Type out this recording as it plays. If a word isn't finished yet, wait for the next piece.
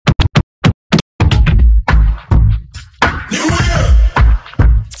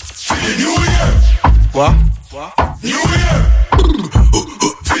What? New Year!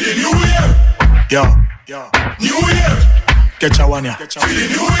 For the New Year! Yo. New Year! Get your one, yeah. For the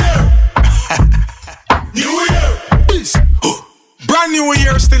New Year! New Year! Peace. Brand new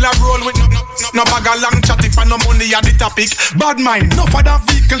year, still a roll with no bag of long chat if I no money at the topic. Bad mind, no for that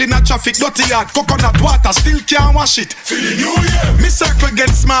vehicle in a traffic. Dirty yard, coconut water, still can't wash it. For the New Year! Me circle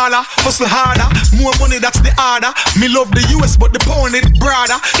get smaller, hustle harder. More money, that's the order. Me love the US, but the pound it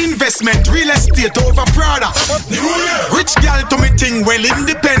broader. Investment, real estate over Prada. New Year! Rich girl to me thing, well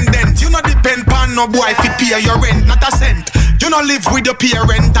independent. You no depend on no boy if pay your rent, not a cent. You no live with your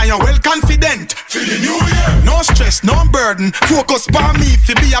parent and you're well confident. For the New Year! No stress, no burden. Focus on me if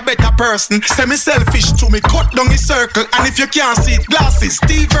you be a better person. Semi-selfish to me, cut down the circle. And if you can't see it, glasses,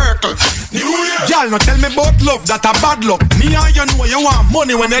 Steve Urkel. New Year! Y'all no tell me about love, that a bad luck. Me and you know you want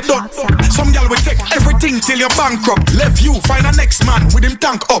money when they done. Some y'all will take everything till you're bankrupt. Left you, find a next man with him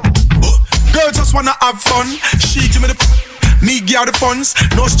tank up. Girls just wanna have fun. She give me the me give her the funds.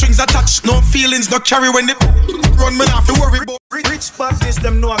 No strings attached, no feelings, no carry when they run. Me not have to worry about. Rich badness,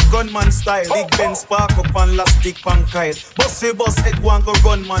 them know a gunman style. Big Ben spark up and last stick pan kyle. Bossy boss head one go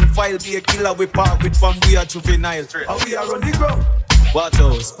run man file. Be a killer we park with from we are juvenile. How we are on the ground. What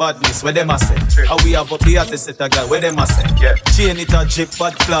else, badness, where them a say? How we have up the artist set a girl, where them a say? Chain it a jip,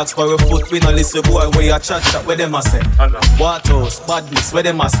 bad clocks for a foot. We no listen boy, where you chat, where them a say? What else, badness, where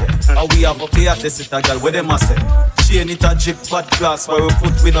them a say? How we have up the artist set a girl, where them a say? Chain it a jip, bad clocks for a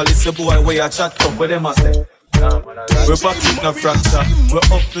foot. We no listen boy, where you chat, where them a say? We're back in a fracture.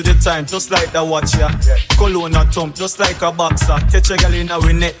 We're up to the time, just like the watcher. Cologne a thump, just like a boxer. Catch a girl in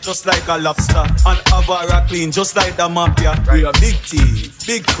our net, just like a lobster. And Avara clean, just like the mafia. We are big thief,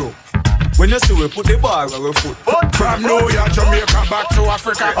 big crook. When you see we put the bar on our foot. From New York, Jamaica, back to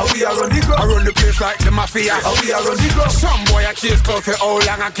Africa. How we are on the go? I run the place like the mafia. How we are on the go? Some boy a chase close for how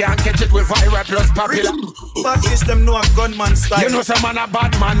long I can't catch it with viral plus popular. Bad system know a gunman style. You know some man a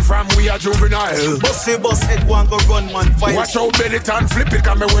bad man from we are juvenile. Bossy boss head one go run man fight. Watch how Bennett and flip it,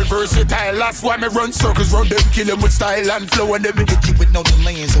 cause me well versatile. That's why me run circles round them, kill them with style and flow. And them hit you with no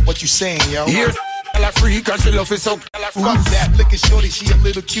delays of what you saying, yo. Here's I free cause she love it so. Fuck that, look at shorty, she a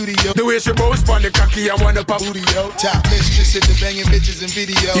little cutie, yo. The way she bounce on the cocky, I wanna pop booty, yo. Top mistress at the banging bitches in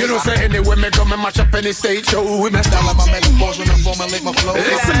video. You know say anyway, me come and mash up any stage show with me. Style like my metaphors when I formulate my flow.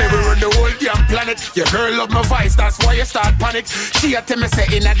 Listen, me, we run the whole damn planet. Your girl love my voice, that's why you start panic. She a tell me say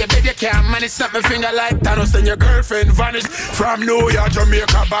in at the bed you can't manage. Snap my finger like Thanos and your girlfriend vanish. From New York,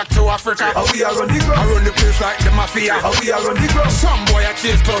 Jamaica, back to Africa. How we are on the go? I run the place like the mafia. How we are on the go? Some boy a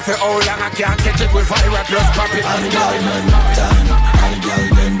chase close for how long I can't catch it with viral plus pop it. All the girl them time, all the girl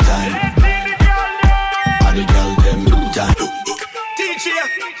them time, all the girl them time. DJ,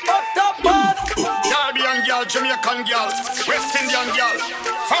 up, Caribbean girl, Jamaican girl, West Indian girl,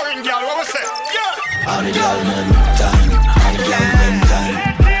 foreign girl, what we say? Yeah. All the girl them time, all the girl them time,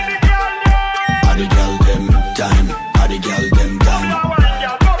 all the girl them time, all the girl them time,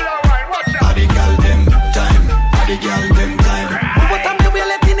 all the girl them time, all the girl them time. What time you be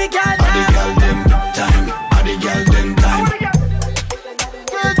letting the girl? All the girl them time, all the girl them time.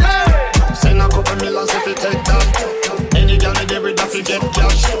 Send a couple millions if you take that. Any girl I give it that you get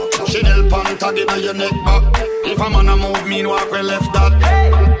cash. Chanel pant tag in your neck back. If a man a move, mean walk we left that.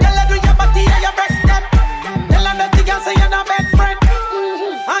 Tell her do your body and your breast step. Tell her nothing else say you're not bad friend.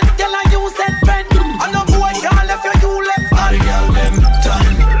 And tell her you said friend. And no boy can't left you left. All the girl them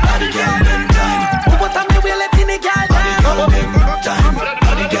time, all the girl them time. What time you be letting the girl? All the girl them time,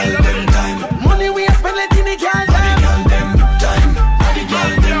 all the girl them time. Money we spend letting the girl. All the girl them time, all the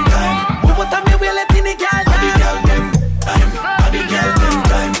girl them time. What time you be letting the girl? All the girl them time, all the girl them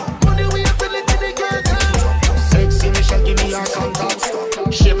time. Money we spend letting the girl. Sexy Michelle, give me your contact.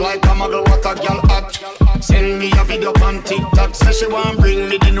 Shape like a model, what a girl at. Send me a video on TikTok. Say she want bring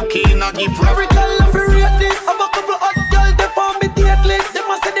me the nookie in a gift. Every girl love to rate this. Have a couple hot girl they on me date list. They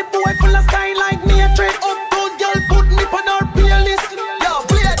must say the boy full of style like Matrix. Uptown girl put me on her playlist. Yo,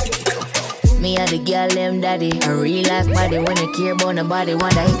 play it. Me a the girl them daddy. A real life body when you care about nobody.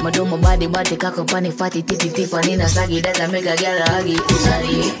 Wonder if my do my body cock up on the fatty titty Tiffany na saggy. That I make a girl a huggy.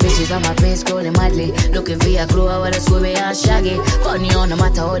 Sorry, bitches on my face scrolling madly. Looking for a clue I wanna swim and shaggy. Funny on no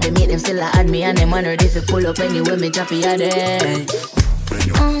matter how they meet them still I add me. And them honored if you pull up anyway me choppy a day.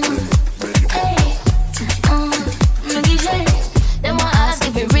 Them want ask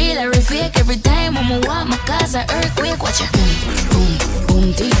if it real or fake. Every time I'ma walk my cause an earthquake. Watch it. Boom,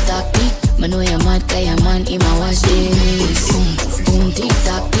 boom, tick tock, tick. I know you're mad, cause your man in my watch this. Boom, boom, tick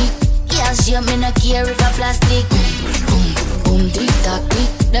tock, tick. Yeah, she me not care if I plastic. Boom, boom, tick tock, tick.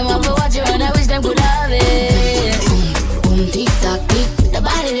 Them have to watch it and I wish them could have it. Boom, boom, tick tock, tick. The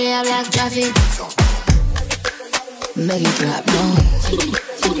body they have like traffic. make it clap now.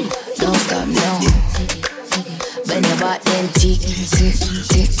 Don't stop now. Bend your back then tick, tick,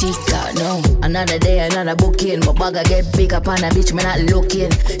 tick, tick, tock now. Another day, another booking. My bag I get big up on a bitch, me not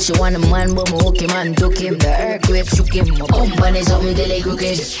looking. She want a man, but me hook him and took him. The earthquake shook him. My company something till they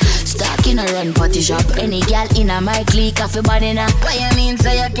crooked. Stock in a run party shop. Any gal in a my clique, off your body now. What you mean,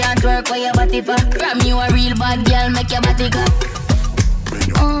 say you can't work for your body for? From you a real bad girl, make your body go.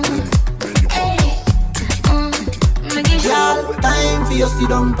 Girl, time for your sit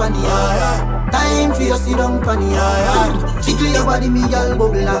down pan the yard. Time for your sit down pan the yard. Jiggle your body, me girl,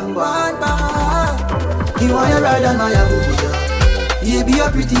 bubble and one bar. You want your ride and my booty. You be a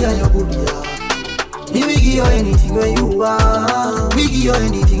pretty and your booty. Me we give you anything when you want. We give you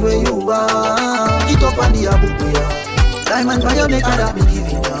anything when you want. Get up on the booty. Diamond by your neck and that me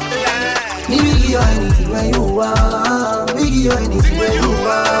giving you. Me we give you anything when you want. We give you anything when you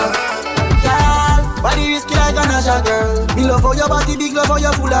want. Body risky like a Nasha girl. Me love how your body big, love how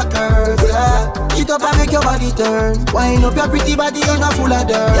you full of curves, yeah. Get up and make your body turn. Wind up your pretty body and not full of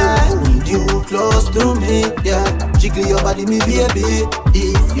dirt, yeah. Hold you close to me, yeah. Jiggle your body, me baby.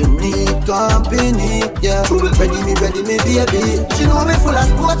 If you need company, yeah. Ready me baby. She know me full of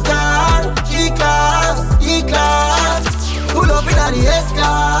sports car. E-class, E-class. Pull up in the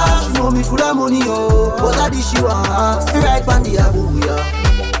S-class. She know me full of money, oh. But I dish you ass. Right on the abuya.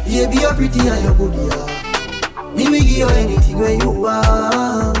 Yeah, be your pretty and your good, yeah. Me we give you anything when you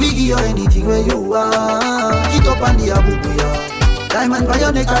want. We give you anything when you want. Get up on the abubu, yeah. Diamond by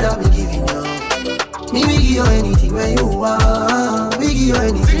your neck, that me giving you. Me we give you anything when you want. We give you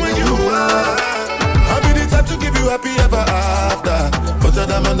anything when you want. I'll be the type to give you happy ever after. Put a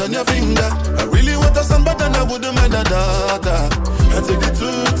diamond on your finger. I really want a son, but then I wouldn't mind a daughter. I take the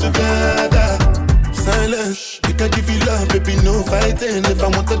two together. Silence, I can give you love, baby, no fighting. If I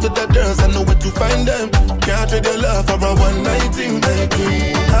want to the girls, I know where to find them. Can't trade your love for a one night thing,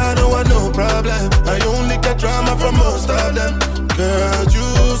 baby. I don't want no problem. I only get drama from most of them. Girl,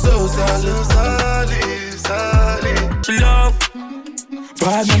 you so solid. She love,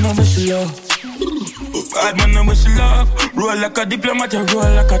 bad man, I wish she love. Bad man, I wish she love. Roll like a diplomat, you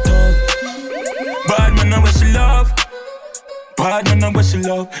roll like a dog. Bad man, I wish she love. Bad man, I wish she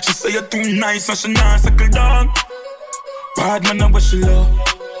love. She say you're too nice, so she not suckle down. Bad man, I wish she love.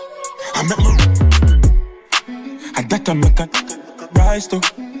 I make me, and that I make her rise to.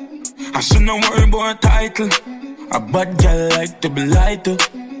 I should not worry about a title. A bad girl like to be light to.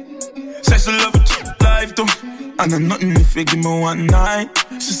 Say she love a life too. I know nothing if you give me one night.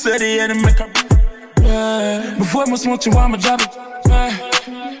 She said the end make her, yeah. Before I smoke, you want me drop it,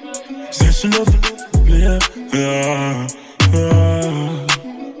 yeah. Say she love it, yeah.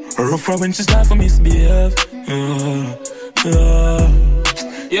 Rougher when she start for misbehave.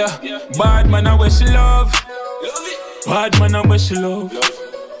 Yeah. Bad man, I wish she love. Bad man, I wish she love.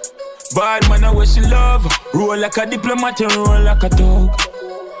 Bad man, I wish she love. Roll like a diplomat and roll like a dog.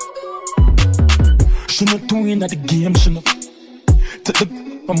 She not too in at the game, she not take the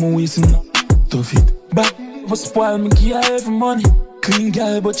from my waist and not tough it. Back was spoil me, give her every money. Clean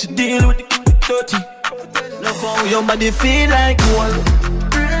girl, but she deal with the dirty. Love how your body feel like gold.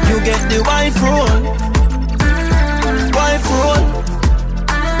 You get the wife roll. Wife roll.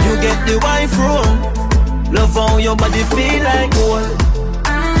 You get the wife roll. Love how your body feel like gold.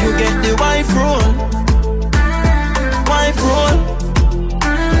 You get the wife roll. Wife roll.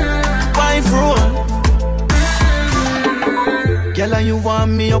 Wife roll. Girl, and you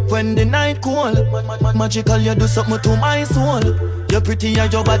want me up when the night cold. Magical, you do something to my soul. You're pretty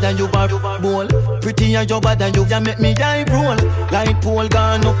and you're bad and you are bold. Pretty and you're bad and you can make me eye roll. Light pole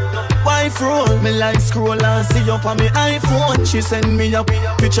gone up, wife roll. Me like scroll and see up on me iPhone. She send me a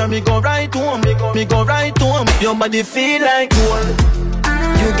picture, me go right home. Me go right home. Your body feel like gold.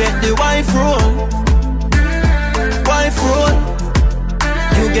 You get the wife roll. Wife roll.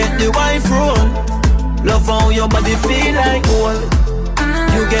 You get the wife roll. Love how your body feel like gold.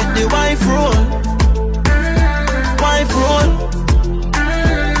 You get the wife roll. Wife roll.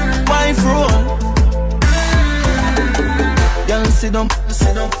 Wife roll. Girl, sit down,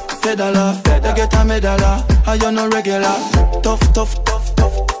 pedala. You get a medala, and you no regular. Tough,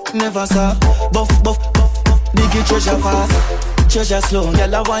 never stop. Buff, diggy treasure fast. Treasure slow,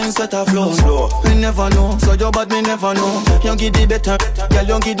 girl a wine sweater flow. Me never know, so your bad me never know. You give the better, girl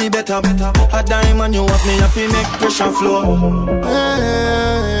you give the better. A diamond you want me, you feel make pressure flow.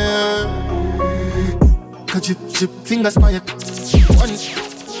 Cause you fingers my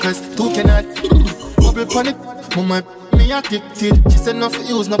cause two cannot bubble pon it. Mama me addicted. She said no for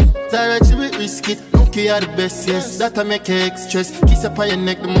use no. Alright she will risk it. No care the best, yes. That I make her stress. Kiss up on your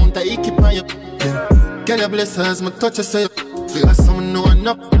neck, the mount I keep on your. Girl, your blessings, my touch you say. Because someone know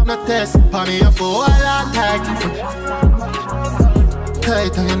enough, no test. For me, you for all that tight.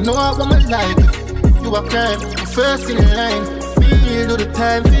 Tight, and you know I want my life. You a crime, first in line. Me do the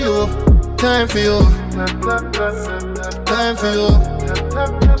time for you. Time for you. Time for you.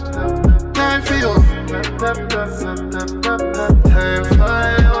 Time for you. Time for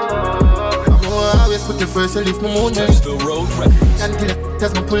you. I always put you first, you leave my mood. Just the road records. Until you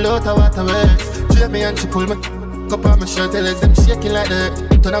test me pull out of waterworks. She me and she pull me up on my shirt, her legs them shaking like that.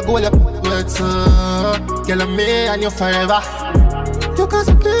 Turn a goal up words, girl I'm me and you forever. You cause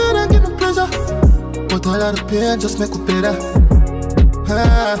the pain and give me pleasure, but all of the pain just make me better.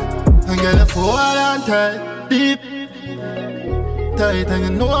 And girl you fall and tight, deep, tight, and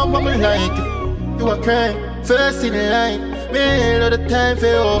you know I'm what me like. You a crime, first in the line. Me all the time for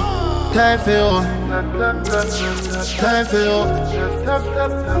you. Time for you. Time for you.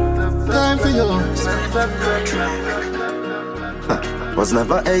 Time for you. Was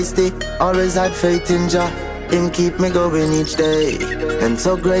never hasty, always had faith in Jah. Him keep me going each day, and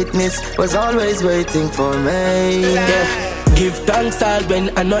so greatness was always waiting for me. Yeah. Give thanks all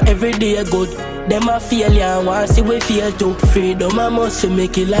when I know every day good. Them a failure and want see we fail too. Freedom I must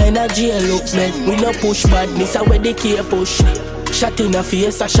make it line a jail look man. We no push badness a where they care push. Shot in a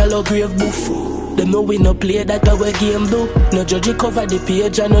face, a shallow grave boof. Them know we no play that our game do. No judge cover the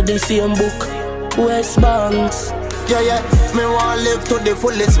page, I know the same book. West Banks. Yeah, me want live to the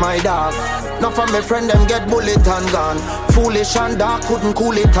fullest, my dog. Now for my friend, them get bullet and gone. Foolish and dark, couldn't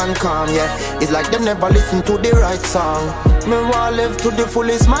cool it and calm, yeah. It's like they never listen to the right song. Me want live to the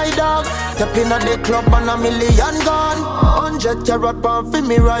fullest, my dog. Step in at the club and a million gone. 100 carat pound for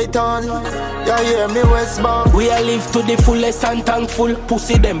me right on. Yeah, me West Bank. We a live to the fullest and thankful.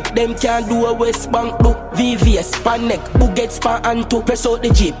 Pussy them can't do a West Bank do. VVS, span neck, who gets span and to press out the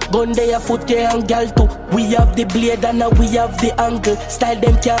jeep. Gun there, foot there and gal too. We have the blade and now we have the angle. Style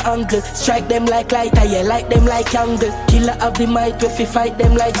them can't angle. Strike them like lighter, yeah, like them like angle. Killer have the mic if we fight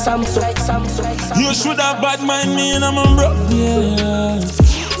them like Samsung. You should have bad mind me and I'm a bro. Yeah.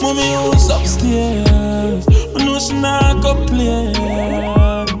 Mommy house upstairs. I know she not complain.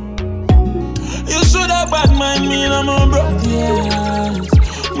 You should have bad mind me and I'm a bro. Yes.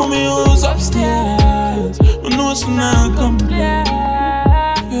 Mommy house upstairs. I know she not complain.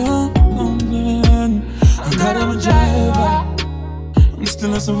 Yeah, I got him a driver. I'm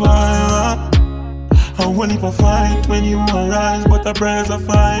still a survivor. I won't even fight when you arise, but the prize I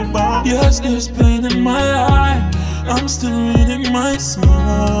fight back. Yes, there's pain in my eye. I'm still reading my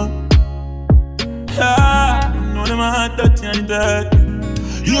song. Yeah, I know them heart dirty and dirty.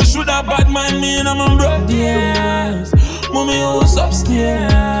 You should have bad mind me and I'm a bro. Yes, mommy house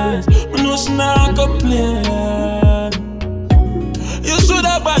upstairs. I know she not complain. You should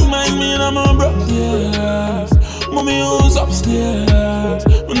have bad mind me and I'm a bro. Yes, mommy house upstairs.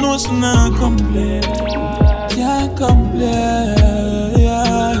 I know she not complain. Can't complain.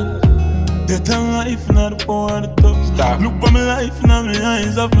 Yeah. That time life not the power of the tough. Stop. Look at my life now, my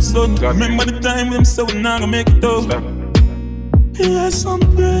eyes of my son. Stop. Remember the time them say we not gonna make it up. Stop. Yes, I'm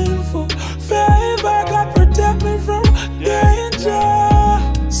praying for favor. God protect me from danger.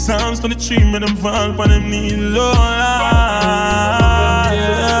 Psalms 23, make them fall on them knees, Lord.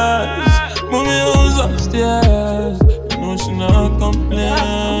 Yes. Mommy house upstairs. You know she not complain.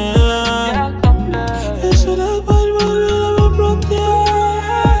 You should have bad man when I'm a broke,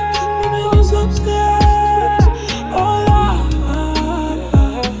 yeah. Mommy house upstairs. Oh, yeah.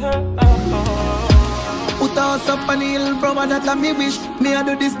 Put us up on the hill, brother, that a me wish. Me a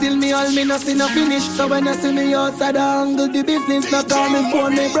do this till me all me no see no finish. So when you see me outside the angle, the business not call me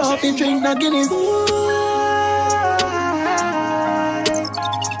phone, me bro, fi drink no Guinness.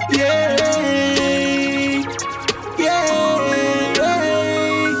 Yeah,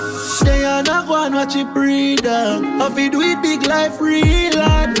 they are not one watch it breathe. I fi do it big life real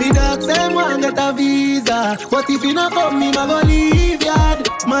hard. Me dog same one get a visa, but if you not come, me ma go leave yard.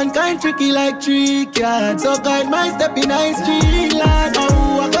 Mankind tricky like trick yard, so guide my step in ice street lad.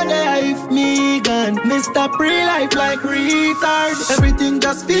 Oh, I go there if me gone. Mr. Pre-life like retard. Everything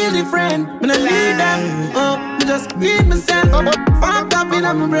just feel different. Me no lead them, me just beat myself. Fucked up in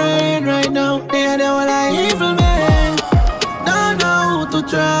my brain right now. They are the all I evil man. Don't know who to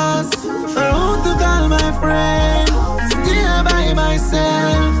trust or who to call my friend. Still by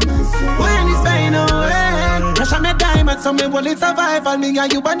myself when it's fine away. Rush on the time met some me well it's survival. Me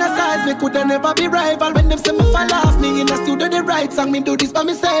and you on a size, me coulda never be rival. When them say me fall off, me in the studio the right song. Me do this by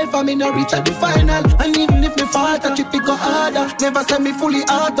myself, and me no reach at the final. And even if me falter, trip it go harder. Never say me fully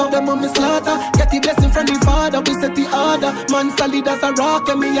out of them on me slaughter. Get the blessing from the Father, we set the order. Man solid as a rock,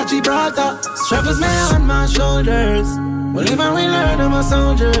 and me a Gibraltar. Struggles me on my shoulders. Well, even we learn I'm a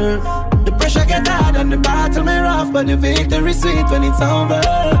soldier. The pressure get hard and the battle me rough, but the victory sweet when it's over.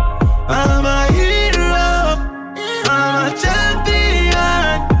 I'm a hero, I'm a champion,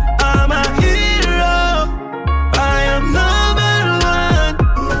 I'm a hero, I am number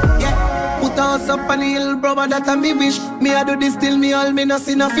one. Yeah, put us up on the hill, brother, that a me wish. Me I do this till me all me no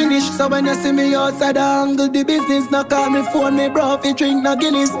see no finish. So when you see me outside the angle, the business, no call me phone, me bro, if you drink no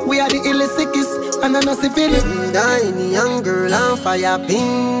Guinness. We are the illest sickest, and I know see feeling. Tiny young girl on fire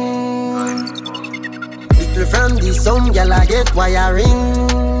pin. Little from the sun, girl I get wiring.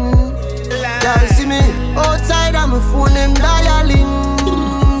 Y'all see me outside, I'm a phone, them dialing.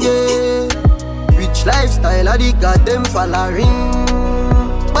 Yeah, rich lifestyle, I the goddamn following.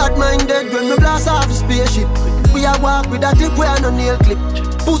 Bad minded when me blast off the spaceship. We a walk with a clip, we a no nail clip.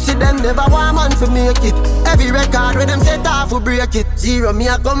 Pussy them never want man for make it. Every record when them set off, we break it. Zero me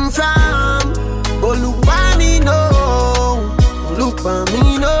a come from, but look by me no, look by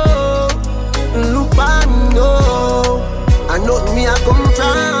me no, look by me no. I know me a come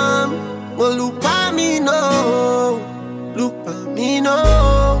from. Well, look by me, no. Look by me, no.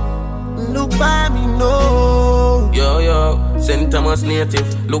 Look by me, no. Yo, St. Thomas native.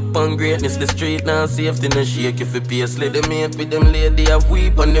 Look on greatness, the street now safety no shake if you pay slip. They mate with them lady have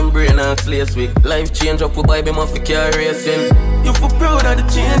weep on them brain and slaves week. Life change up for Bible, man for car racing. You feel proud of the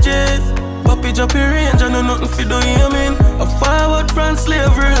changes. Puppy drop your range, I know nothing for doing, I mean. A forward from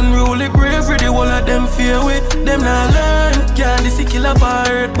slavery and rule it bravery. The whole of them fear with them not learn. Can't this kill a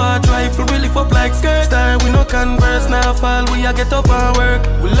pirate, but rifle we lift up like skirt. Star we no converse, now fall, we a get up and work.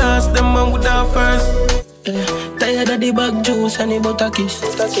 We lost them and we down first. Tired of the bag juice and the butter kiss.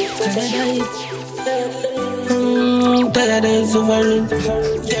 Tired of suffering.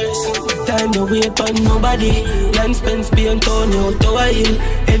 There's time to wait on nobody. Land spend paint on you to a hill.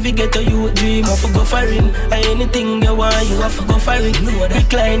 Every ghetto you dream of go for it. Anything you want you have to go for it.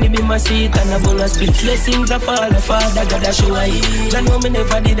 Recline it be my seat and a bonus split. Blessings of all the Father God a show I. I know me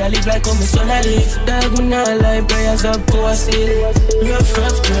never did I live like how my son I live. Dog me not lie, prayers up to a still. Rough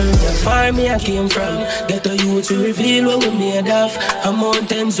girl, far me I came from. Ghetto you to reveal what we made of. A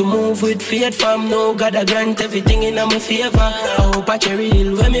mountains to move with faith from. No God a grant everything in my favor. I hope I cherry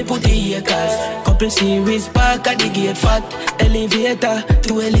hill when me put the acres. Couple series park at the gate fat. Elevator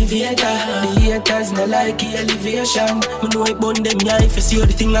to elevator. The haters not like the elevation. Me know it burn them yeah if you see how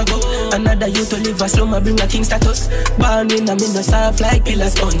the thing I go. Another you to live a slum I bring a king status. Born in a me no soft like pillar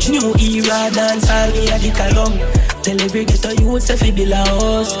sponge. New era dancehall me a the column. Tell every ghetto youth say fi build a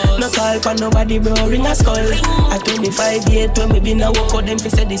house. No call for nobody bro ring a skull. At 25 when me been a walk out them fi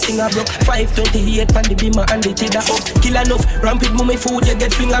say the singer broke. 528 pan the beamer and the tidda up. Kill enough ramp it mummy food you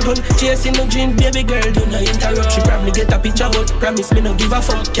get finger gun. Chasing no dream baby girl do not interrupt. She probably get a picture but promise me no give a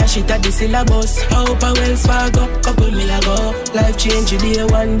fuck. Cash it at the syllabus. I hope I Wells Fargo couple mil ago. Life change the day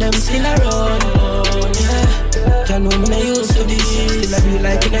one them still around. Yeah, can't know me not used to this. Still I be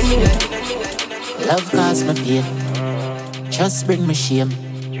like in a new life. Love cause my pain. Just bring me shame.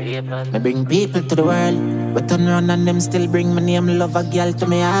 Me bring people to the world, but turn around and them still bring my name. Love a girl to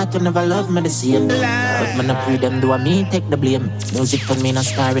me heart who never love me the same. But me no pre them do a me take the blame. Music for me no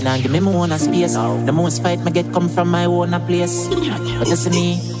starring and give me my own a space. The most fight me get come from my own a place. But you see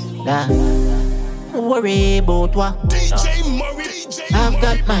me, nah, worry about what. I've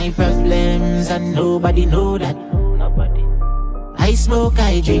got my problems and nobody know that. I smoke,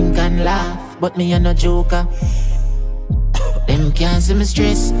 I drink and laugh, but me a no joker. Them can't see me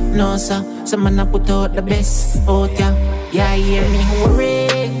stress, no sir. Some man a put out the best out ya. Yeah, hear me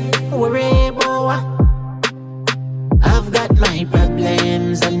worry, boy. I've got my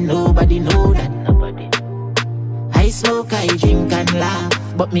problems and nobody know that. I smoke, I drink and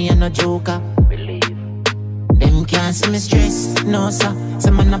laugh, but me a no joker. Them can't see me stress, no sir.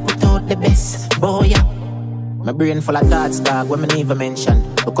 Some man a put out the best, boy. Yeah. My brain full of thoughts, dog, when me never mention.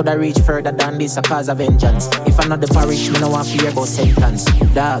 We coulda reach further than this, a cause of vengeance. If I not the parish, me no want to hear about sentence.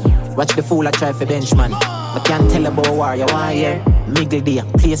 Dog, watch the fool I try for bench, man. I can't tell about war, you want hear? Miggle there,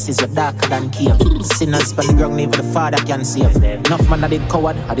 places are darker than cave. Sinners on the ground, even the Father can save. Enough man I did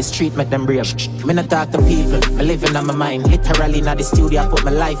coward, or the street make them brave. Me not talk to people, me living on my mind. Literally in the studio, I put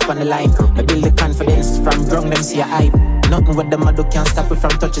my life on the line. Me build the confidence from ground, them see a hype. Nothing with them I do can't stop it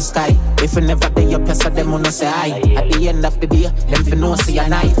from touch the sky. If you never day up, yes, them wanna say hi. At the end of the day, them fi know see a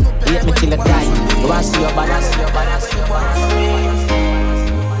night. Hate me till I die. You want see your body, see your body, see your body.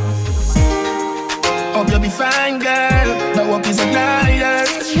 Hope you'll be fine, girl. The work is a liar.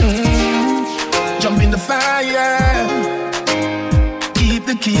 Jump in the fire. Keep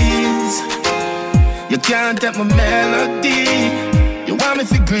the keys. You can't take my melody. You want me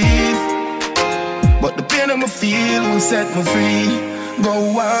to grieve, but the pain I'ma feel will set me free. Go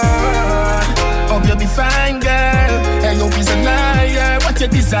on. Hope you'll be fine, girl. And hope is a liar. What you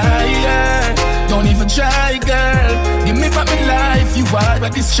desire? Don't even try, girl. Give me back my life. You are a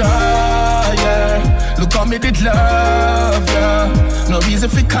destroyer. Look how me did love ya. No reason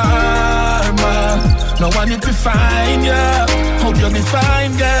for karma. No one need to find ya. Hope you'll be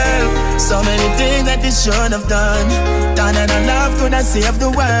fine, girl. So many things that you should have done. Done and I love could have saved the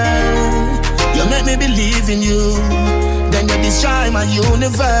world. You make me believe in you. Then you destroy my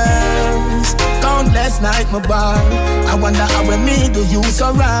universe. Countless nights my bar. I wonder how with me do you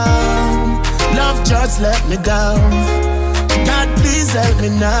surround. Love just let me down. God please help me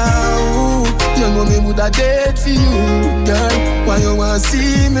now. You know me would have dead for you, girl. Why you wanna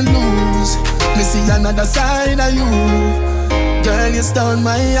see me lose? Me see another side of you. Girl, you stole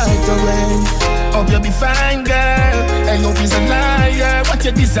my heart away. Hope you'll be fine, girl. And hope is a liar. What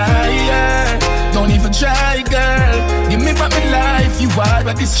you desire? Don't even try, girl. Give me back my life. You are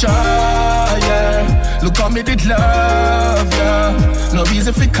a destroyer. Look how me did love ya. No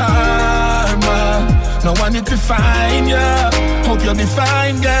reason for karma. No one need to find ya. Hope you'll be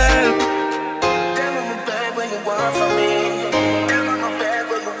fine, girl. Tell me my bed when you want for me. Tell me my bed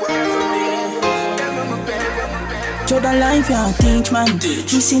when you want for me. Tell me my bed when you bed. To the life you teach, man.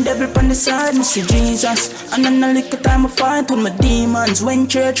 Me see devil on the side, me see Jesus. And then a little time I fight with my demons. When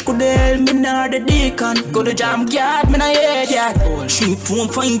church could help me, now the deacon. Go to jam guard, me not hear that. She phone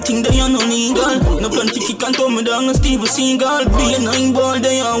fighting, they are no legal. No plenty kick and turn me down, no Steve Seagal. Be a 9 ball,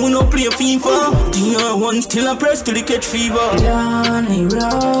 they are, we no play FIFA. DR1 still a press till they catch fever. Johnny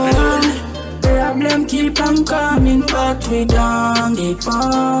Roll. Problem keep on coming, but we don't give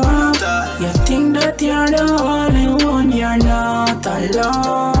up. You think that you're the only one, you're not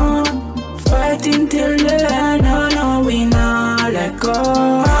alone. Fighting till the end, no, we not let go.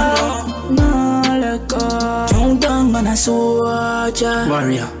 No, let go. Young down, man, a soldier.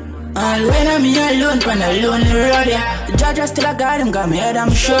 Warrior. And when I'm alone, on a lonely road, yeah. The judge still a got him, got me head on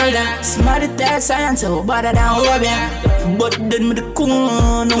my shoulder. Smart at science, so better than hope, yeah. But then me the cool,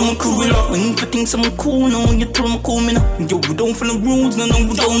 no, I'm cool, no. When you think some cool, no, you tell me cool, me, no. Yo, we don't follow the rules, no,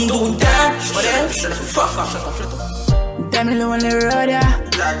 we don't do that. What else? Shut the fuck up. Damn lonely road, yeah.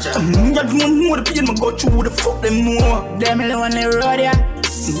 You don't know the pain, I go through the fuck them more. Damn lonely road, yeah.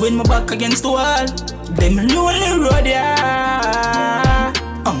 When my back against the wall. Damn lonely road, yeah.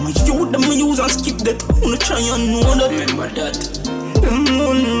 I'm a youth, them use and skip that. I wanna try and know that. Remember that. Damn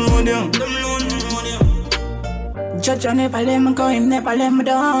lonely road, yeah. Judge, I never let me go, him never let me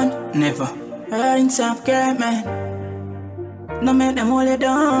down. Never. I ain't self-care, man. No make them hold it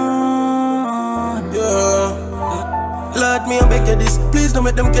down. Yeah. Lord, me I beg you this. Please don't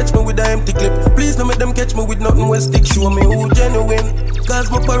make them catch me with an empty clip. Please don't make them catch me with nothing well stick. Show me who genuine. Cause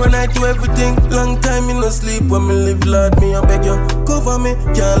my paranoid to everything. Long time in no sleep when me live. Lord, me I beg you cover me.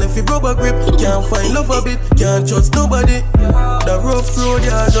 Can't let you rubber grip. Can't find love a bit. Can't trust nobody. The rough road,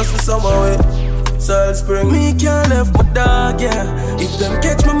 yeah, just for summer way. Salt Spring, me can't left my dog, yeah. If them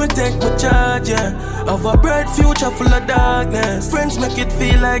catch me, me take my charge, yeah. Have a bright future full of darkness. Friends make it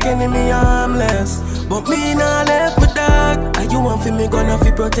feel like enemy harmless. But me not left my dog. And you want for me gonna fi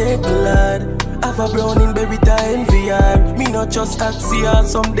protect the lad. Have a brown in berry time VR. Me not just taxi or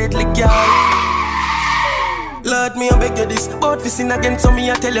some deadly car. Lord, me I beg you this. But fi sin again, so me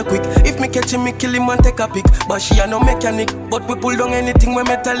I tell you quick. If me catch him, me kill him and take a pic. But she a no mechanic. But we pull down anything we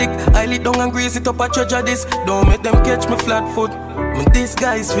metallic. I lit down and grease it up a treasure this. Don't make them catch me flat foot. Me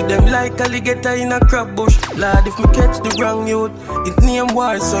disguise with them like alligator in a crab bush. Lord, if me catch the wrong youth, it name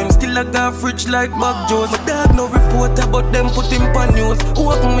war, so him still a got fridge like Bob Joes. My dog no reporter, but them put him on news.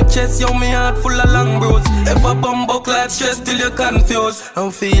 Open my chest, yo, me heart full of long bros. Ever bumbo clad stress till you confused.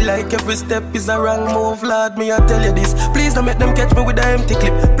 And feel like every step is a wrong move. Lord, me I tell you this. Please don't make them catch me with an empty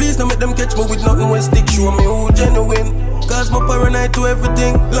clip. Please don't make them catch me with nothing when stick. Show me who genuine. Cause my paranoid to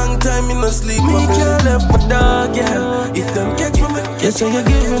everything. Long time in no sleep. Me can't left my dog, yeah. If them catch me, yes, so you're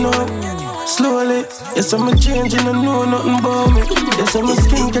giving up slowly. Yes, I'm changing and know nothing about me. Yes, I'm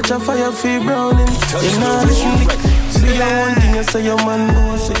skin catch a fire, feel browning. You're not listening. See you one thing, you say your man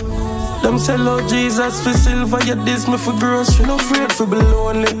knows it. Them sell out Jesus for silver, yet this me for grocery. No afraid for be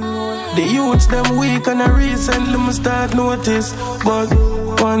lonely. The youths them weak and I recently me start notice. But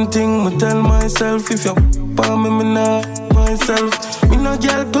one thing me tell myself, if you palm me not myself. Me no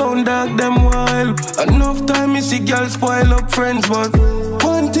girl clown dog them wild. Enough time me see girl spoil up friends. But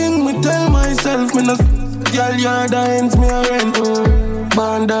one thing me tell myself, me no girl yard ends me a rent.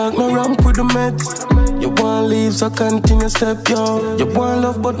 Band dog no ramp with the meds. You want leave, so continue step, yo. You want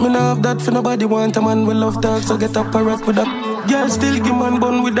love, but me not have that for nobody want a man with love talk, so get up a rock with that. Girl still give man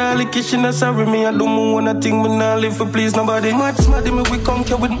bun with all the kitchen, that's sorry me. I don't want a thing, me not live for please nobody. Mad smarty me, we come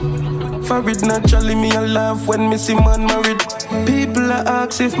here with for it. Naturally me a laugh when me see man married. People a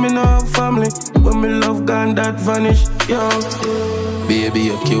ask if me no have family. When me love gone, that vanish, yo. Baby,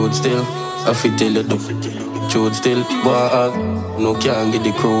 you cute still, I fit tell you do. Cute still, but no can't get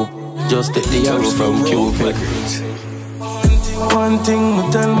the crew. Just take the arrow from Cupid. One thing me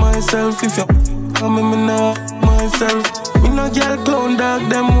tell myself, if you come me not myself. Me no girl clown dog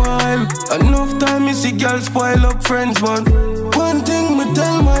them wild. Enough time me see girl spoil up friends. But one thing me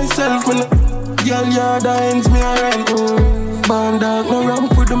tell myself, me no girl yard ends me a rent. Band dog no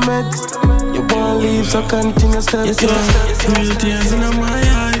ramp with the meds. You want leave, so continue step. Yes, real tears in my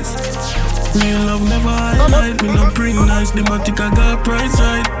eyes. Real love never hide. Me no bring nice, the matic I got price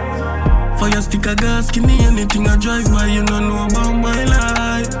right. Fire stick a gas, skinny, anything I drive by, you don't know about my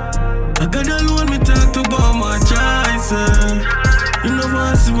life. I got alone, me talk to about my choices. You know what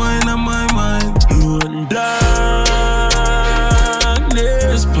I see wine on my mind. One darkness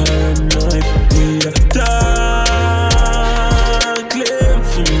per night. We are dark, live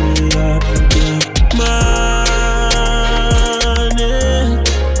for me, money.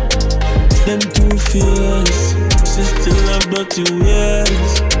 Them two fears, sister love but 2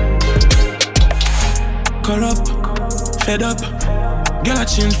 years. Corrupt, fed up. Girl I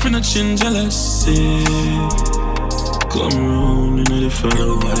change for no change, jealousy. Come round, you know the fun.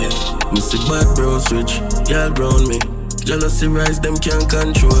 Me see bad bro switch, girl round me. Jealousy rise, them can't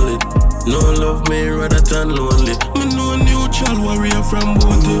control it. No love me rather than lonely. Me no neutral warrior from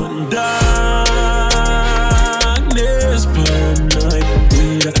both you. Darkness per night.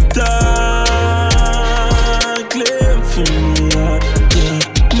 We are dark, live for me.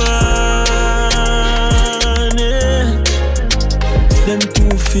 Them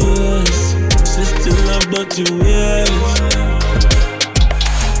two fears, sister love but 2 years.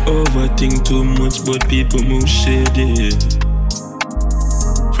 Overthink too much, but people move shady.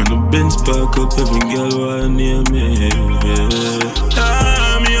 From the Benz park up, every girl want near me.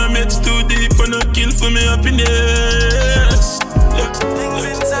 Me a meds too deep and a kill for me happiness. Things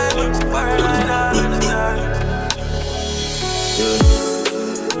inside me, paranoid all the time.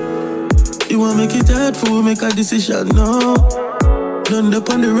 You want make it hard for me, make a decision, no. Done up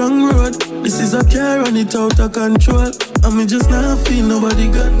on the wrong road. This is a car and it out of control. And me just not feel nobody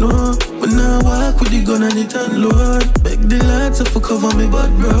got no. When I walk with the gun and it unload. Beg the lights up for cover me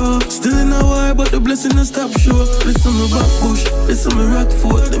bad bro. Still in a war but the blessing no stop show. Listen me back push, listen me rock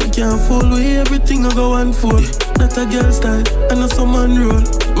foot. Them can't fall away, everything I go on for. Not a girl style, I know some man roll.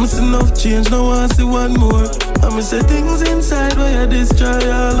 Miss enough change, now I see one more. And me say things inside where I destroy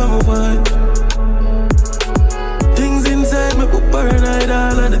all of my vibe. Things inside me put paranoid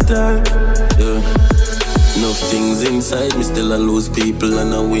all of the time. Yeah. Enough things inside me still I lose people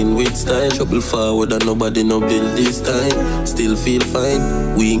and I win with style. Trouble forward and nobody no build this time. Still feel fine.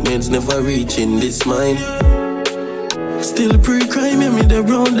 Weekends never reaching this mind. Still pre-crime, yeah, me the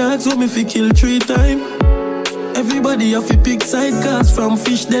brown dogs want me fi kill 3 times. Everybody have to pick side cars from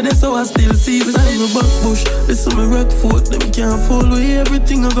fish dead, so I still see beside my back bush. Listen me rock foot, them can't fall away,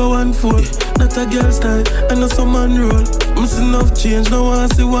 everything I go on for. Not a girl style, I know some man roll. Miss enough change, now I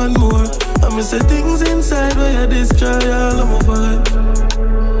see one more. I me say things inside where I destroy all of my vibe.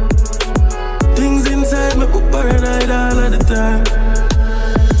 Things inside me put paranoid all of the time.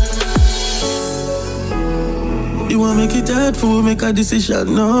 You want make it hard for me, make a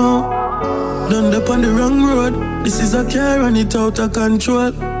decision, no. Done up on the wrong road. This is a car and it out of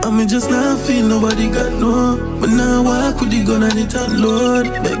control. And me just not feel nobody got no. But now I walk with the gun and it unload.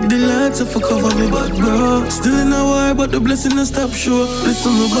 Beg the lights up for cover me bad bro. Still in a war but the blessing no stop show.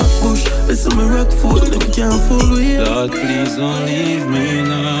 Listen me back push, listen me rock foot. Them can't fall away. Lord please don't leave me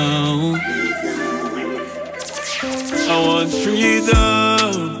now. I want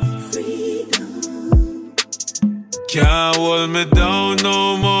freedom. Can't hold me down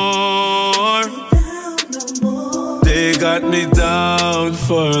no more. They got me down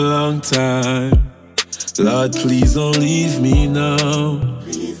for a long time. Lord, please don't leave me now.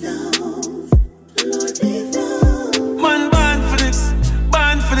 Man, born for this,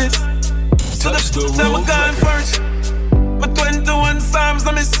 born for this. Them a gone first. But 21 Psalms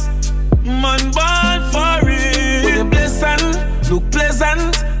I miss. Man born for it. With a blessing, look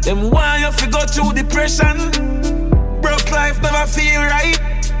pleasant. Them why you fi go through depression. Broke life never feel right.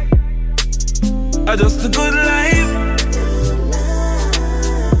 I just a good life.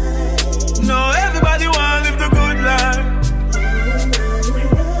 No, everybody wanna live the good life.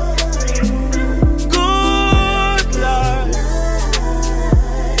 Good life.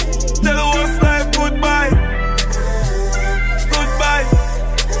 Tell the worst life goodbye. Goodbye.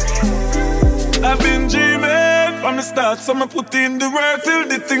 I've been dreaming from the start, so I put in the work till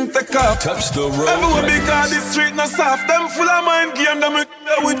the thing take off. Touch the road. Everyone because the street not soft. Them full of mind game, them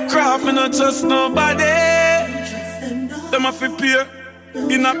with craft. Me not trust nobody. Them a fi pay.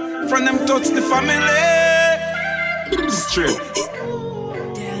 Enough from them touch the family. Straight.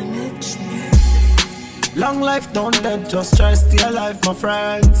 Long life don't dead, just try stay alive, my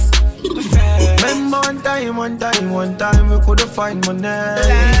friends. Remember one time we could've find money.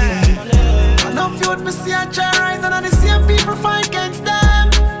 Enough youth me see a try rise and the same people fight against them.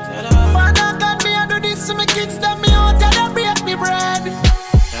 Father God, me I do this to my kids, them me out and they break me bread.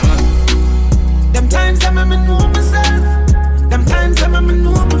 Them times I me know myself. Them times I me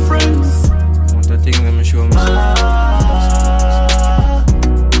know my friends. Want the thing let me show myself.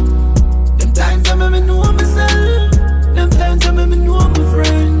 Them times I me know myself. Them times I me know my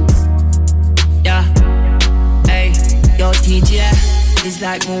friends. Yeah, hey, yo TJ, it's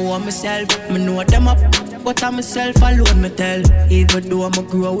like me want myself. Me know them up, but I'm myself alone me tell. Even though I'ma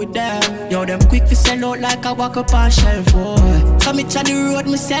grow with them, yo them quick to sell out like I walk up on shelf. Boy. So me try the road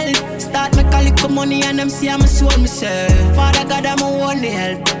myself. Start me call it money and them see I'm soul myself. Father God I'm only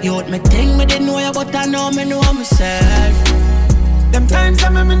help. Yo me think me didn't know you, but I know me know myself. Them times I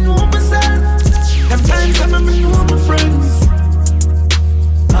me know myself. Them times I me know my friends.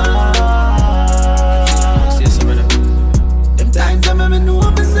 Them times I me know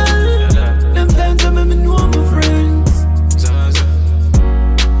myself. Them times I me know my friends.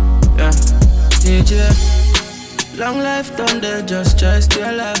 Yeah, TJ. Long life done there, just try stay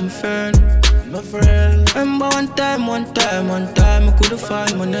alive, my friend. My friend. Remember one time, I could've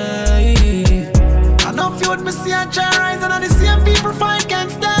find money. Enough youth me see a try rise and the same people fight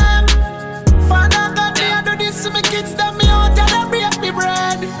against them. Father God, me I do this to my kids, them me out and they break me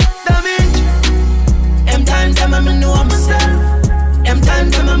bread. Damage. Them times I me know myself. Them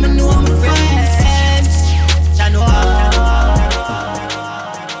times I me know my friends. I know.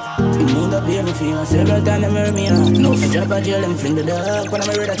 You know that baby feel several times I marry me out. No for drop a jail and fling the dark when I'm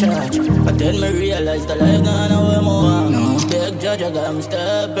ready to charge. But then me realize the life gone away more. No big judge, I got me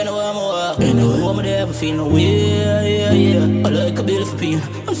step anywhere more. Anywhere me ever feel no way, I like a bill for pain.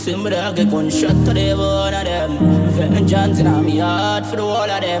 I'm seeing me I get one shot to the one of them. Vengeance in my heart for the whole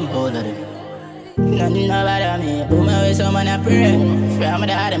of them. All of them. Nothing about me, put my way so man I pray. From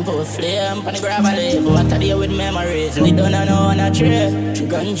the heart and put flame on the gravel. But what I deal with memories, we don't know on a tree.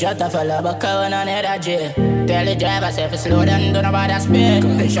 Gunshot off a lava cover on head of J. Tell the driver say slow down, don't know about that speed.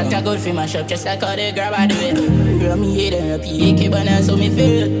 The shot a good for my shop, just like how they grab out the way. From me head and up, you keep on so me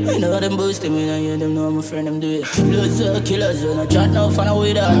feel. I know them boosting me, and you them know my friend them do it. Loads of killers, and I chat now fun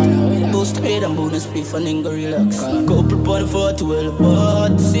away that. Boost me, them bonus split for nigga relax. Couple point 4 to well,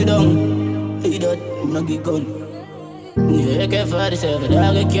 but sit down. He don't no get gun. You can't find yourself,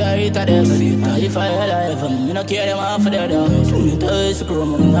 dog, you carry it to them. If I alive, I'm not care them off of their dogs. Me tell you, screw,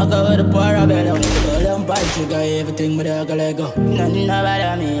 I'm not going to the parabellum. All them bite trigger, everything with dog, let go. Nothing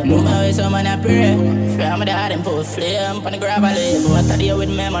about me, no my way, so man, I pray. From the heart and put flame on the gravel. What I deal with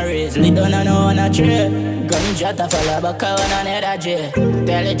memories, we don't know on a tree. Gunshot off a lava cover on head of J.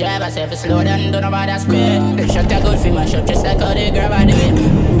 Tell the driver, say slow down, don't know about that speed. The shot a good for my shop, just like how they grab out the way.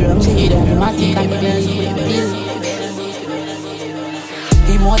 From the head and matic and the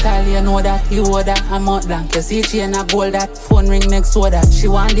Immortal, you know that, you owe that, I'm out blank. You see chain a gold that, phone ring next to that. She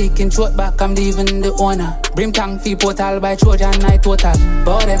want dick in throat back, I'm even the owner. Brim tank fee portal by Trojan night total.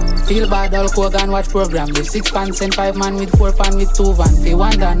 Bout them, feel bad, all Kogan watch program. With 6 pants and 5 man with 4 pan with 2 van. Fi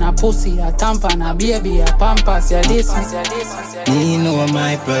wonder, a pussy, a tampon, a baby, a pampas, yeah this. Me know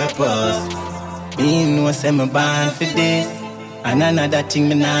my purpose. Me know say me born for this. And another thing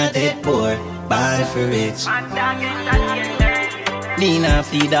me not dead poor, born for rich. Lean and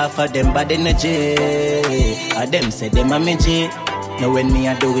feed off of them bad energy. And them say them a me G. Now when me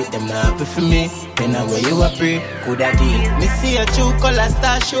I do it, them not happy for me. Then I where you a pray, could I deal? Me see a true color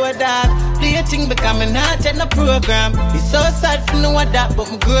star show that. Do you think becoming hot in the program? It's so sad for know that, but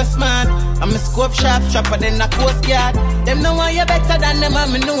me gross man. I'm a scope sharp, sharper than a coast guard. Them know why you better than them,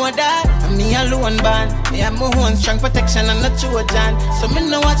 and me know that. I'm me alone band. Me have my own strong protection and not Trojan. So me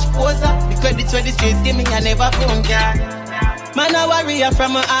no watch poser. The credits where the streets give me, I never phone card. Man a warrior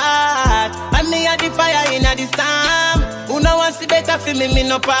from my heart. And me a the fire in a the storm. Who no want see better for me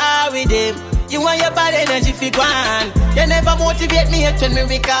no power with them. You want your bad energy fi gone. You never motivate me yet when me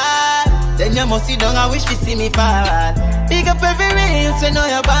record. Then you must sit down and wish to see me fall. Big up every real, so know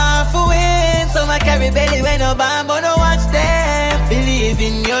you're born for win. So I carry belly when no bomb, but don't watch them. Believe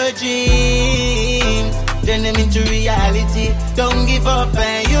in your dreams, turn them into reality. Don't give up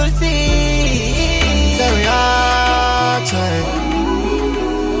and you'll see. Carry on,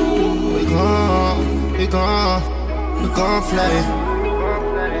 we gon' fly.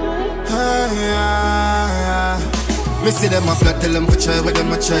 Me see them a flat, tell them for try, what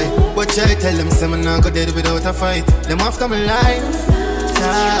them a try. But try, tell them say me not go dead without a fight. Them after my life,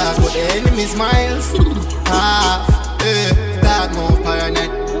 talk, but the enemy smiles. Start more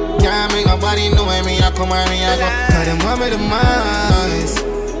paranoid. Can't make nobody know where me I come or me I go. Cause them want me the minds,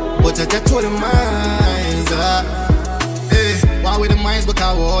 but I get to the minds. Why with the minds, but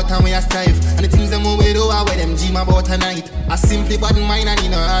I walk and we are strive. And the things them we do, I wear them dream about tonight. I simply bad mind and you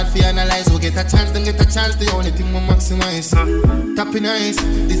know hard for analyze. Who get a chance, them get a chance, the only thing we maximize. Tapping eyes,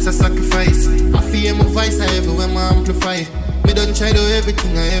 it's a sacrifice. I feel my voice, I everywhere I amplify. Me don't try to do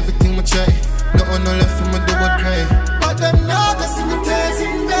everything, I everything I try. Nothing no left for me do but cry. But them now they see the tears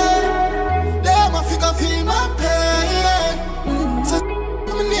in vain. Them I figure feel my pain. So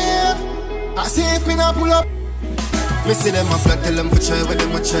me near, I see if me not pull up. Me see them a flat, tell them for try, what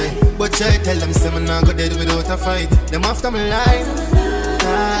them a try. But try, tell them say me not go dead without a fight. Them after my life,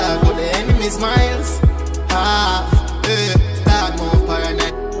 but the enemy smiles. Start more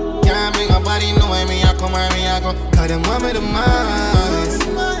paranoid. Can't make nobody know where me I come or me I go. Cause them want me the minds,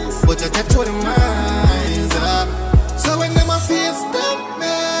 but I get to the minds. So when them a face them,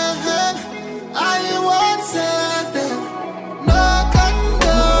 man, I won't save them. No condone.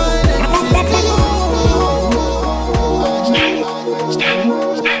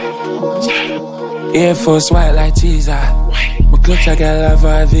 Air Force white like teaser. My clutch I got love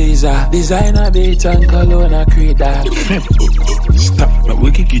a visa. Designer beat and cologne I create that. Stop, now we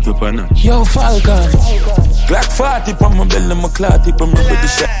can get up on that. Yo Falcon, Black 40 on my belly, my clout tip on my body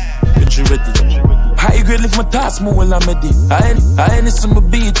shot. Get you ready. High grade lift my task more while I'm ready. I ain't some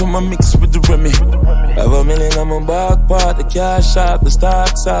beat on my mix with the Remy. Have a million on my back part, the cash out, the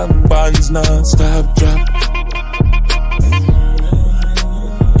stocks and bonds non-stop drop.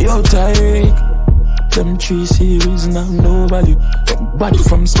 Yo Tyreek, them 3 series now no value. Body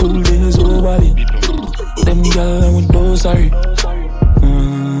from school days, oh value. Them gyal with those sorry.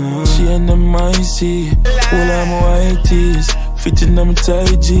 She and them icy, all I'm white tees, fitting them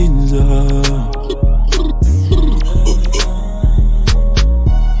tight jeans.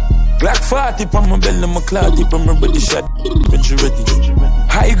 Black 40 on my belly, my clout tip on my body shot. Get you ready.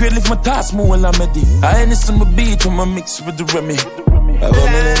 High grade lift my task more while I'm ready. I ain't some beat on my mix with the Remy. Have a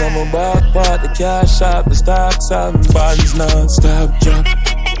million on my back part, the cash out, the stocks and bonds non-stop drop.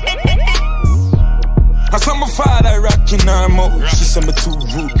 I saw my father rocking her mouth. She said me too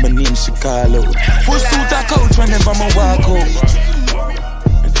rude, my name Chicago. Full suit I couch whenever I walk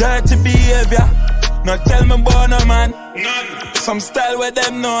out. Dirty behavior, not tell me about no man. Some style where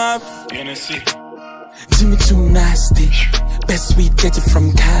them no have. Jimmy too nasty, best weed get it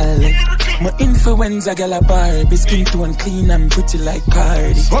from Cali. My influenza gal a Barbie, skin tone clean and pretty like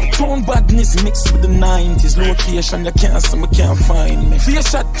Cardi. Uptown badness mixed with the 90s. Location you can't see me, can't find me. Fear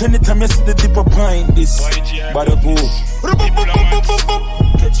shot anytime you see the dip behind this. Bada boo.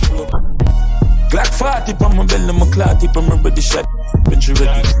 Catch flow. Black 40 on my belly, my clout tip on my body shot. Get you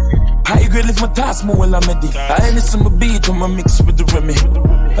ready. High grade lift my task more while I'm ready. I ain't some beat on my mix with the Remy.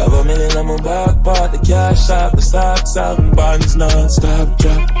 Have a million on my back part, the cash out, the stocks out, bonds non-stop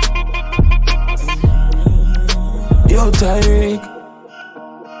drop. Yo Tyreek,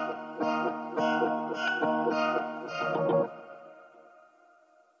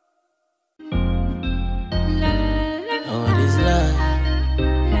 oh, it is love.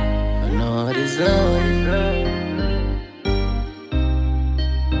 I know it is love.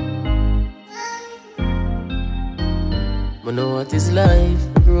 I know what is life.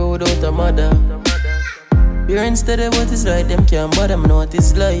 Grow without a mother. Parents tell them what is right, them can't bother. I know what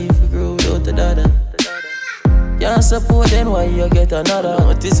is life. Grow without a daughter. Can't support them, why you get another?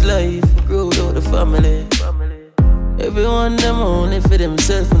 What is life? Grow without the family. Everyone them only for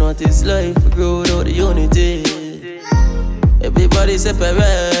themselves, not this life, we grow without the unity. Everybody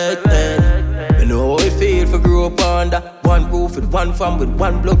separate, you know how it feel for grow up under one roof with one fam with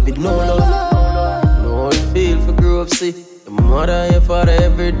one blood with no love. You know how it feel for grow up, see your mother and your father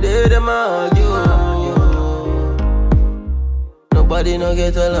every day them argue. Nobody no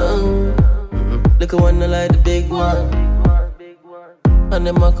get along. Look at one like the big one. And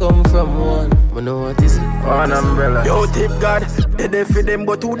them a come from one. I know what is it? One umbrella. Yo, tip God, they there for them,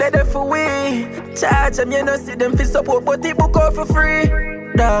 but who they there for we? Charge them, you know, see them for support, but they book out for free.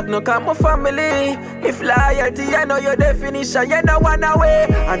 Dog, no come my family. If loyalty, I know your definition, you know one away.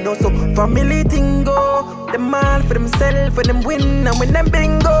 I know so family thing go. Them all for themselves, for them win, and when them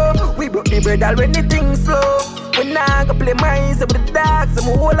bingo. We broke the bread already things slow. We not gonna play minds with the dogs, and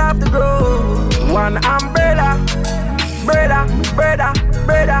we all have to grow. One umbrella. Brother, brother,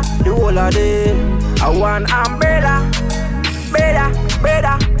 brother, the whole of them. I want umbrella. Brother,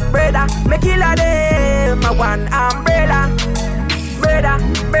 brother, brother, me kill of them. I want umbrella. Brother,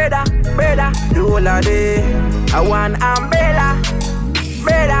 brother, brother, the whole of them. I want umbrella.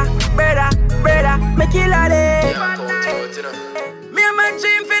 Brother, brother, brother, me kill of them. Me and my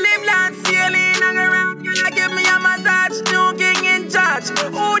dream for live land sailing around. Give me a massage, new king in charge.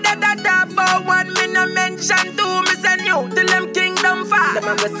 Who that about one me no mention to me say new till them kingdom fall. Them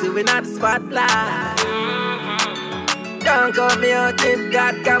a go see we not the spotlight. Don't call me out if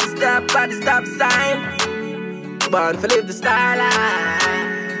God come stop at the stop sign. Born for live the star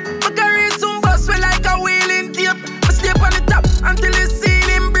line. My career soon bust me like a wheeling tape. I stay on the top until the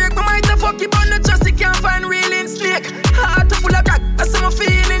ceiling break. My mind a fuck you but no trust you can't find reeling snake. Heart full of crack, that's how I'm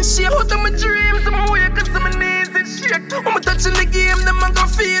feeling shit. Out of my dreams, I'm awake cause my knees and shake. When I'm touching the game, them I gon'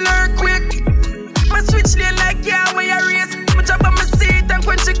 feel earthquake. My switch lane like yeah, when you race. My job on my seat and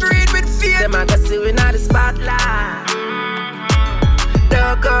quench the greed with fear. Them I can see we not the spotlight.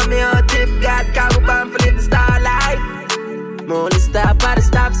 Don't call me out if God can't go and flip the starlight. I'm only stop at the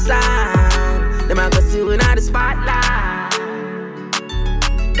stop sign. Them I can see we not the spotlight.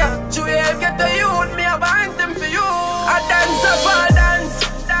 You get the youth, me have an anthem for you. I dance of all dance,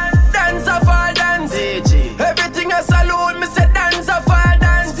 dance of all dance. Everything I salute, me say dance of all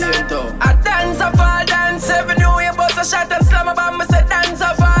dance. I dance of all dance. Every new year bust a shot and slam about me say dance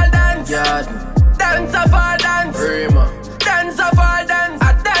of all dance. Dance of all dance. Dance of all dance.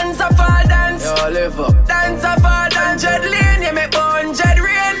 I dance of all dance. Dance of all dance. 100 lane, you make 100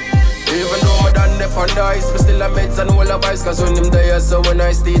 rain. Even though my done the on the ice, me still a meds and all of ice. Cause when them there, so when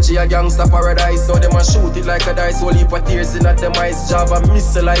I stage a gangsta paradise. So them a shoot it like a dice, whole heap of tears in at them eyes. Job a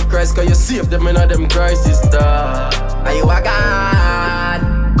miss it like Christ, cause you save them in a them crisis. Are you a God?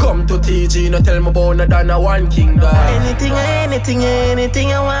 Come to TG, no tell me about no than a one king dog. Anything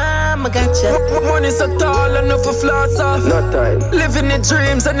I want, I got ya. Money so tall enough for floss off. Not time. Living the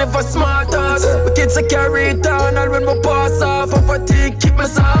dreams and never smart ass. My kids a carry it on all when my pass off. Overtake, keep me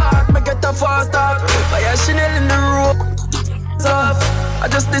so hard, me get a fast start. Buy a Chanel in the road, off. I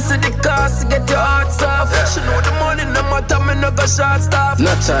just listen the cost to get your heart soft. She know the money no matter, me no go short stop.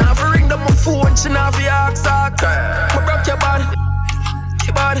 Not time. She never ring them my phone, she never ask her. Me broke your body.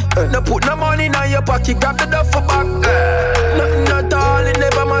 No put no money in your pocket, grab the duffel bag. Nothing at all, it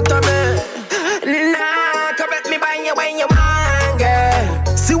never matter me. Nah, come at me buy you when you want, girl.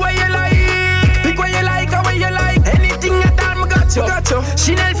 See what you like, pick what you like, or what you like. Anything at all, me got you.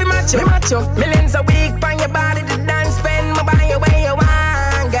 Chanel fi match you, millions a week, pan your body to dance, spend me buy you when you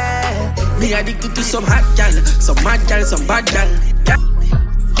want, girl. Me addicted to some hot gal, some mad gal, some bad gal.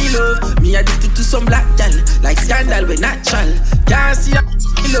 Love. Me addicted to some black gal, like scandal with natural. Can't see that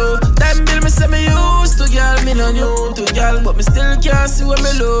love. Damn bill me say me used to girl, me no new to girl, but me still can't see what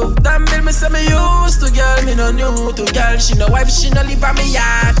me love. Damn bill me say me used to girl, me no new to girl. She no wife, she no live on me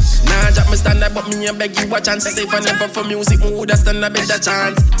yard. Nah, drop me standard, but me a beg you a chance. Say if I never for music, me woulda stand a better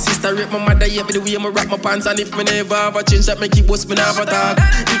chance. Sister rape my mother, yeah, by the way me rock my pants. And if me never have a change, that make you boast me never talk.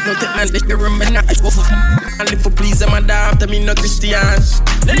 If no take my lick, you remember not go for and live for please them and after me no Christian.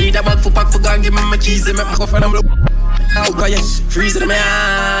 Need a bag for pack for gun, give me my keys and make my coffin and blow. Now go yeah, freeze in my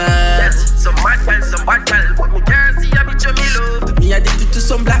hand. Some mad gal, some bad gal, but me can't see a bitch of me love. Me addicted to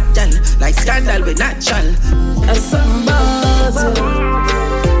some black gal, like scandal with natural. And some buzz,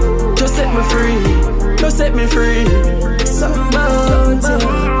 just set me free, just set me free. Some buzz,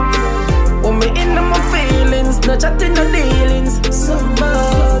 when me in my feelings, no chatting, no dealings. Some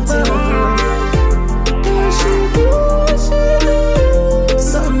buzz,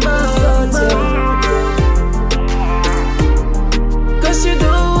 cause you do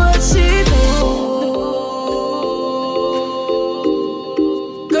what she do.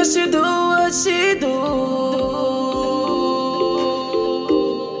 Cause you do what she do.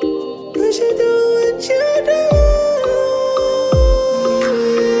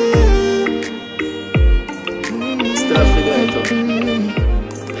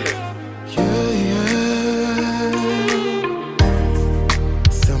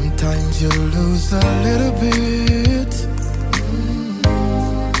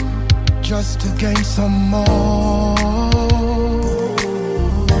 just to gain some more.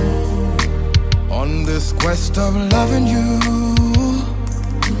 On this quest of loving you,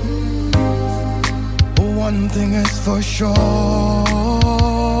 one thing is for sure,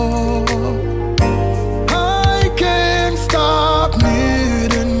 I can't stop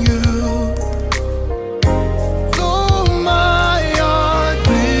needing you. Though my heart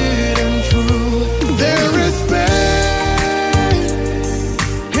bleeding true, there is pain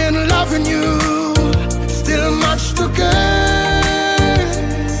in loving you, still much to gain.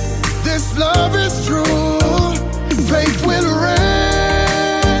 This love is true, faith will reign.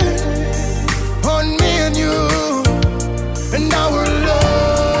 And our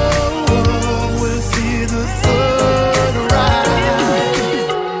love will see the sunrise.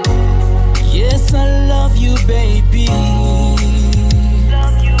 Yes, I love you, baby.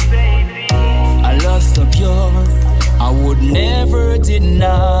 A love so pure, I would never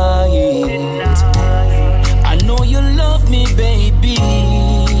deny it. I know you love me, baby.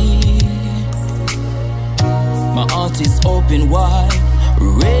 My heart is open wide,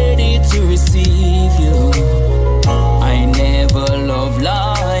 ready to receive you. I never loved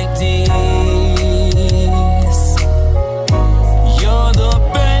like this. You're the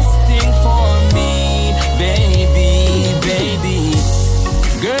best thing for me, baby, baby.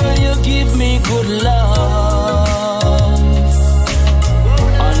 Girl, you give me good love,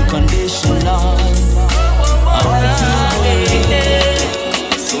 unconditional. All to wait.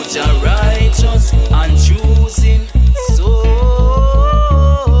 Such a righteous and choosing. So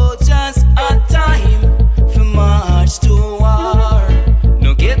just a time for march to war.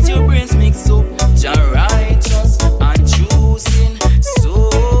 No get your brains mixed up. Just righteous and choosing. So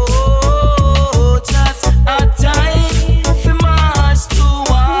just a time for march to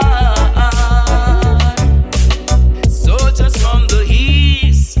war. Soldiers from the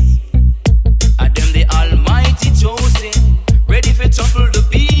east, and them the Almighty chosen, ready for trample the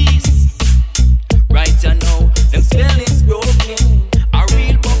beast. Right I know them spell is broken. A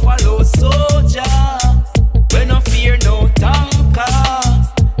real buffalo soldier, when no fear no tankers,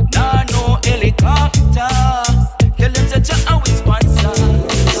 nah no helicopter. Tell them to chat our sponsor.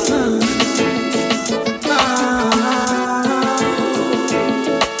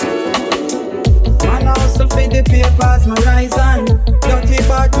 Man also feed the papers, my rise on. Dirty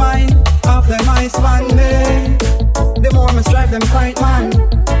bad mind, half them eyes fan me. The more me strive, them fight man.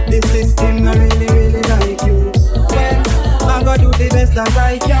 The system I really, really like you. Well, I gotta do the best that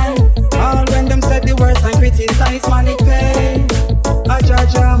I can. All when them said the words and criticize, man it pay. I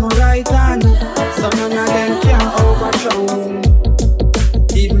judge I'm right hand, so none of them can overthrow me.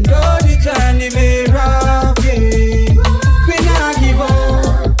 Even though the journey may rough, yeah, we not give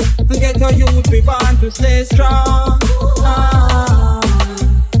up. Get a youth, we want to stay strong.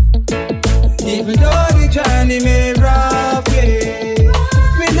 Even though the journey may rough, yeah,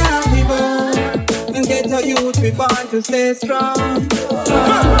 we not give up. Get a youth, we want to stay strong.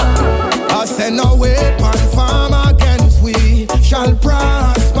 I send no weapon form against we shall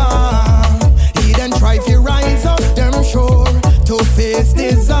prosper. He then try to rise up them sure to face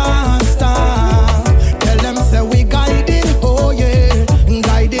disaster. Tell them say we guided, oh yeah,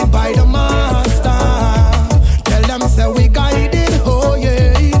 guided by the master. Tell them say we guided, oh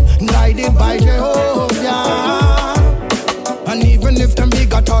yeah, guided by Jehovah. And even if them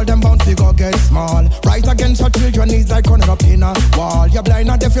big at all, them bound to go get small. Right against your children is like running up in a wall. You're blind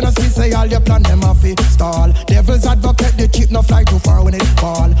and deaf, you know, say all your plan them off it stall. Devil's advocate, the chip no fly too far when it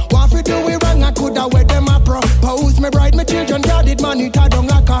fall. What if we do it wrong, I coulda wear them a propose. Me bride, my children, guarded money, tied down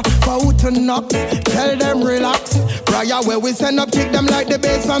like a fountain knocks. Tell them relax. Prayer where we send up, kick them like the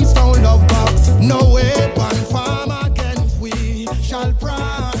bass from Stone Love Box. No weapon form against we shall prosper.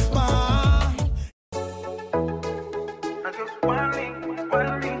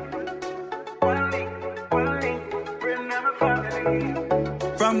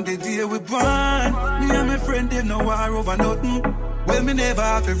 From the day we born, me and my friend, they no war over nothing. Well, me never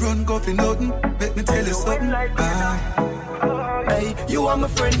have to run, go for nothing. Let me tell you something. Hey, you are my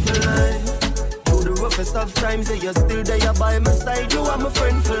friend for life. Through the roughest of times, yeah, you're still there by my side. You are my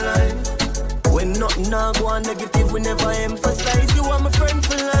friend for life. When nothing now go on negative, we never emphasize. You are my friend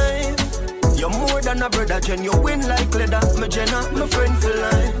for life. You're more than a brother, Jen. You win like leather, my Jenna, my friend for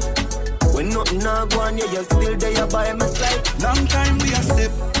life. When nothing now go on, yeah, you're still there by my side. Long time we a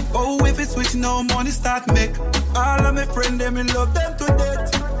step. Oh, if it's switch now, money start make. All of my friends, them in love them to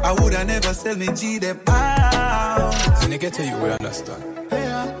death. I woulda never sell me G them out. When you get to you, we understand.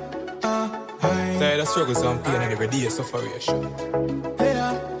 Tired of struggles and pain and every day sufferation.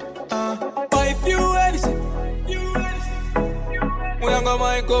 But if you anything, we don't go remember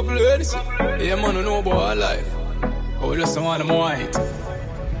my couple ladies. Yeah, man, I know about life. Oh, just want them white.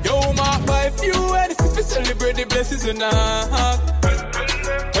 Yo, mark by few and if you celebrate the blessings and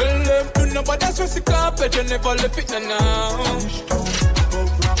tell them to nobody stress the carpet, you never left it now.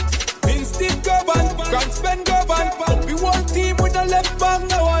 Instinct go on, can't spend go on. We one team with a left back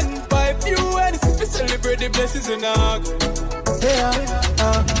no one. By few and if you celebrate the blessings and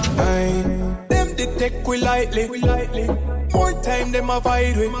them they take we lightly. More time them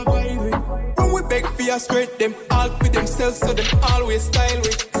avoid we. When we beg for your straight, them all with themselves, so them always style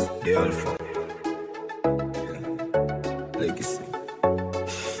with. They all fuck. Legacy.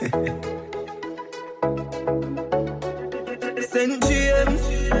 St. James.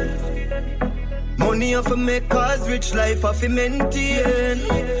 Money off a make cause rich life off a maintain.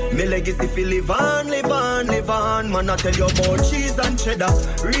 Me legacy fi live on. Man, I tell you about cheese and cheddar.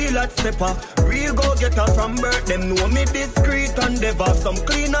 Real hot stepper, real go-getter from birth. Them know me discreet and never. Some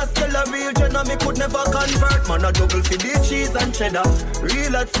cleaner still a real general, me could never convert. Man, I juggle fi the cheese and cheddar.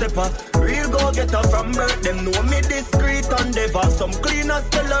 Real hot stepper, real go-getter from birth. Them know me discreet and never. Some cleaner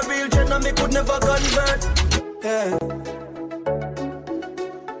still a real general, me could never convert. Yeah.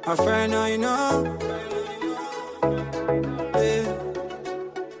 A friend I know. Yeah.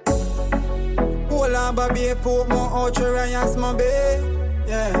 Hold on, baby, put more outro and my babe.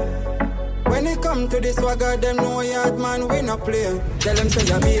 Yeah. When it come to this swagger, them know yard man, we no play. Tell them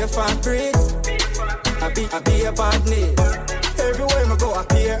say I be a fat prick. I be a bad need. Everywhere me go, I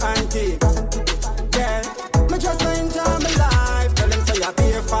appear antique. Yeah. Me just enjoy my life. Tell them say I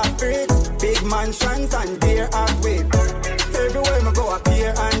be a fat prick. Big mansions and dear art whip. Everywhere me go, I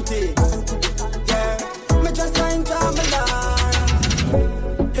appear antique. Yeah, me just enjoy my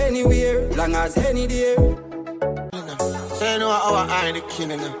life. Anywhere, long as any day. Say no, our eye the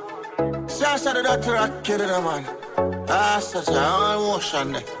killing them. Say I said that to rock killing them, man. Ah, such a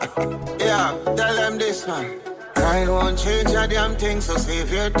emotion. Yeah, tell them this, man. I won't change your damn thing, so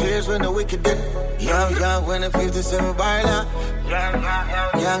save your tears when the wicked did. Yeah, when the 57 by now.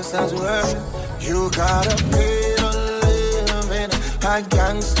 Gangsters world, you gotta pay to live in a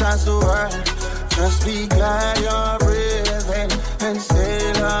gangster's world. Just be glad you're